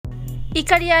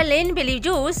Ikaria Lean Belly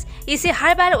Juice is a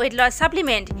herbal weight loss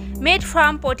supplement made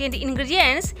from potent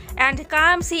ingredients and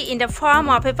comes in the form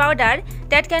of a powder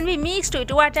that can be mixed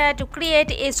with water to create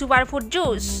a superfood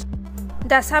juice.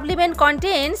 The supplement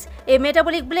contains a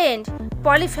metabolic blend,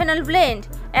 polyphenol blend,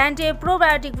 and a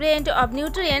probiotic blend of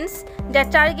nutrients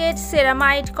that target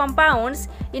ceramide compounds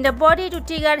in the body to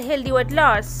trigger healthy weight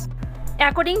loss.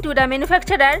 According to the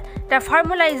manufacturer, the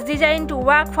formula is designed to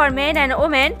work for men and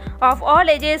women of all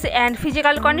ages and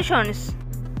physical conditions.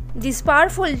 This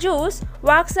powerful juice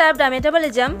works up the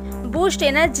metabolism, boosts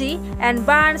energy, and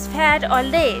burns fat all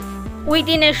day.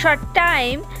 Within a short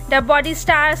time, the body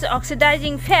starts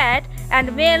oxidizing fat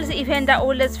and melts even the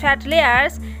oldest fat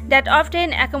layers that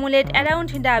often accumulate around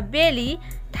the belly,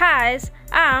 thighs,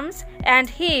 arms, and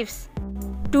hips.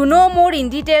 To know more in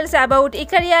details about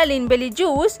Ikaria Lean Belly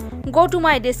Juice, go to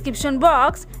my description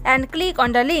box and click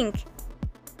on the link.